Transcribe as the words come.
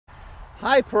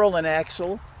Hi Pearl and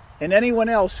Axel, and anyone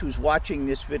else who's watching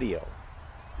this video.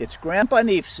 It's Grandpa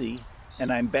Neefsey,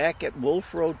 and I'm back at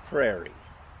Wolf Road Prairie.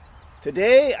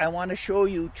 Today I want to show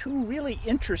you two really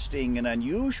interesting and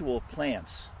unusual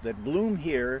plants that bloom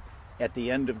here at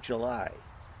the end of July.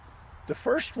 The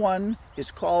first one is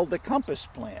called the compass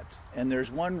plant, and there's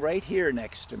one right here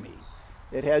next to me.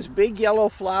 It has big yellow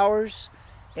flowers,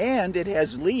 and it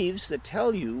has leaves that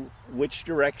tell you which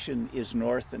direction is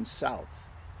north and south.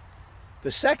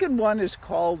 The second one is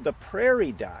called the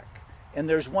prairie dock, and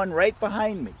there's one right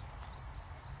behind me.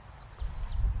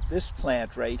 This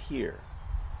plant right here.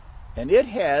 And it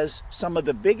has some of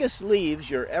the biggest leaves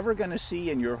you're ever going to see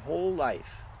in your whole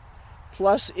life.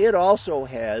 Plus, it also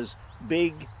has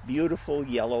big, beautiful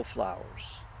yellow flowers.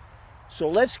 So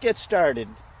let's get started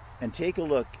and take a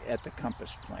look at the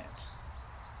compass plant.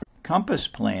 Compass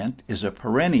plant is a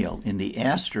perennial in the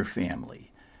aster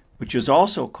family, which is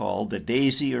also called the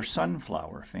daisy or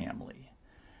sunflower family.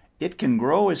 It can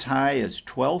grow as high as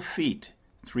 12 feet,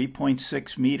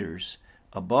 3.6 meters,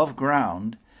 above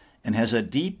ground, and has a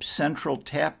deep central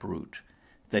taproot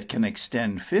that can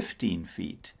extend 15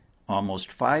 feet,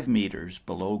 almost 5 meters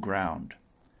below ground.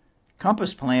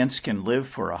 Compass plants can live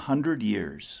for 100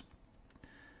 years.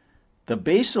 The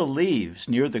basal leaves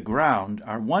near the ground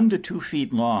are 1 to 2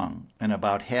 feet long and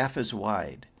about half as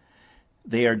wide.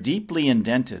 They are deeply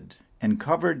indented and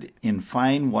covered in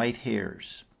fine white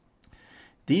hairs.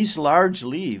 These large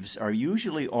leaves are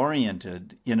usually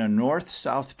oriented in a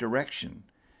north-south direction,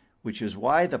 which is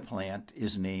why the plant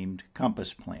is named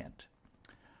compass plant.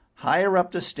 Higher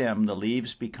up the stem, the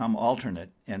leaves become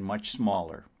alternate and much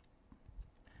smaller.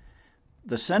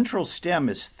 The central stem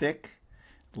is thick,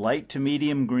 light to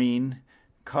medium green,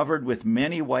 covered with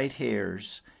many white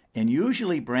hairs, and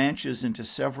usually branches into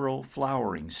several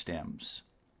flowering stems.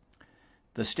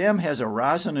 The stem has a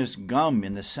resinous gum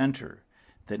in the center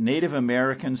that Native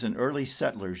Americans and early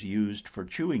settlers used for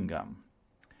chewing gum.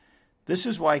 This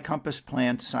is why compass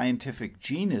plant's scientific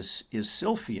genus is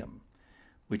Silphium,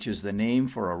 which is the name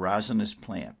for a resinous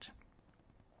plant.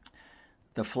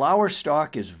 The flower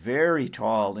stalk is very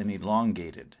tall and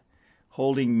elongated,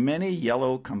 holding many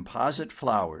yellow composite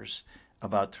flowers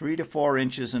about 3 to 4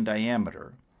 inches in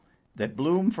diameter that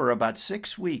bloom for about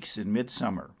 6 weeks in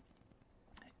midsummer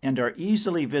and are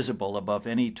easily visible above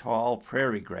any tall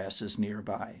prairie grasses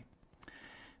nearby.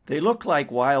 They look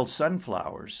like wild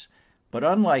sunflowers, but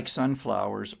unlike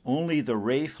sunflowers, only the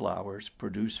ray flowers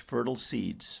produce fertile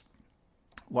seeds,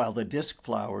 while the disc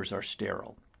flowers are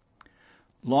sterile.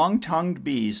 Long-tongued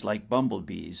bees like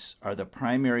bumblebees are the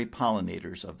primary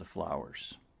pollinators of the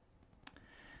flowers.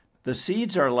 The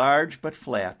seeds are large but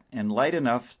flat and light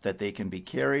enough that they can be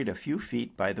carried a few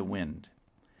feet by the wind.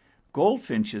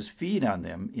 Goldfinches feed on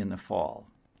them in the fall.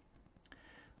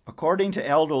 According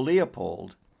to Aldo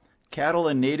Leopold, cattle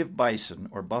and native bison,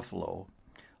 or buffalo,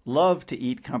 love to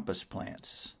eat compass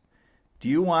plants. Do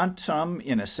you want some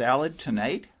in a salad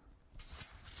tonight?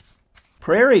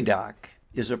 Prairie dock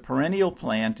is a perennial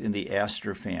plant in the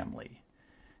aster family.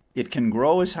 It can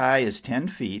grow as high as 10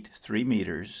 feet, 3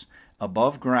 meters,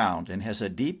 above ground and has a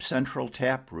deep central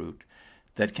taproot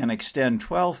that can extend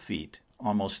 12 feet,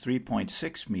 almost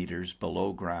 3.6 meters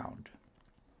below ground.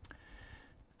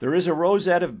 There is a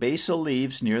rosette of basal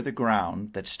leaves near the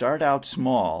ground that start out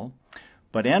small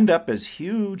but end up as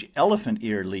huge elephant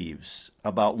ear leaves,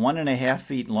 about 1.5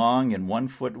 feet long and 1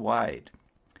 foot wide.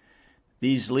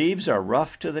 These leaves are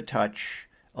rough to the touch,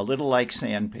 a little like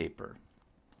sandpaper.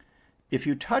 If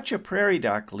you touch a prairie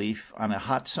dock leaf on a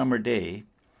hot summer day,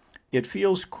 it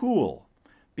feels cool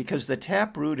because the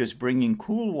taproot is bringing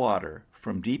cool water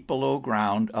from deep below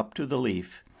ground up to the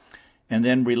leaf and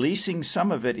then releasing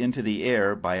some of it into the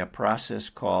air by a process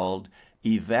called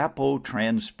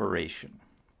evapotranspiration.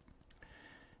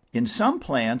 In some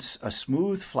plants, a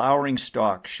smooth flowering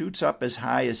stalk shoots up as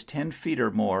high as 10 feet or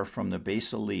more from the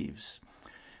basal leaves.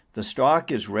 The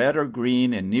stalk is red or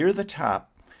green and near the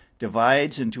top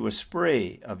divides into a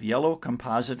spray of yellow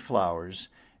composite flowers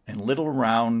and little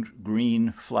round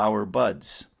green flower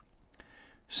buds.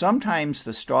 Sometimes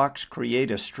the stalks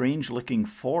create a strange-looking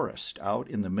forest out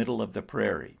in the middle of the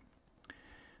prairie.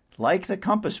 Like the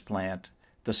compass plant,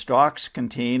 the stalks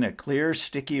contain a clear,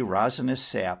 sticky, resinous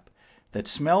sap that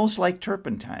smells like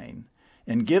turpentine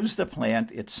and gives the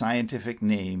plant its scientific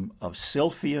name of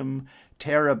Silphium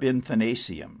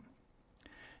terebinthinaceum.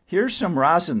 Here's some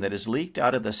rosin that is leaked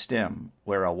out of the stem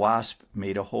where a wasp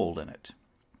made a hole in it.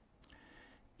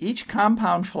 Each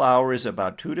compound flower is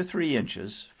about 2 to 3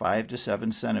 inches, 5 to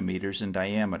 7 centimeters in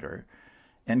diameter,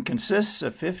 and consists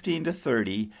of 15 to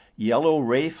 30 yellow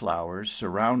ray flowers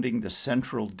surrounding the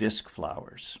central disc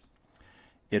flowers.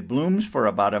 It blooms for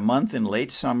about a month in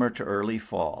late summer to early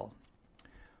fall.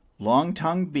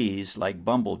 Long-tongued bees, like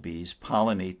bumblebees,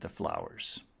 pollinate the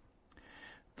flowers.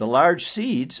 The large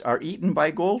seeds are eaten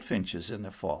by goldfinches in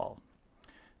the fall.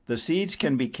 The seeds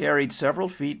can be carried several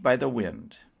feet by the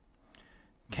wind.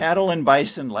 Cattle and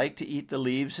bison like to eat the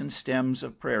leaves and stems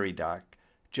of prairie dock,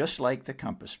 just like the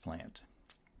compass plant.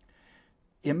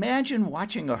 Imagine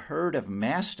watching a herd of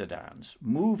mastodons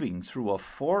moving through a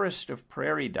forest of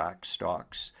prairie dock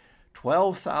stalks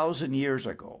 12,000 years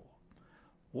ago.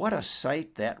 What a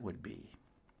sight that would be.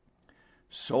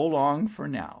 So long for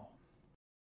now.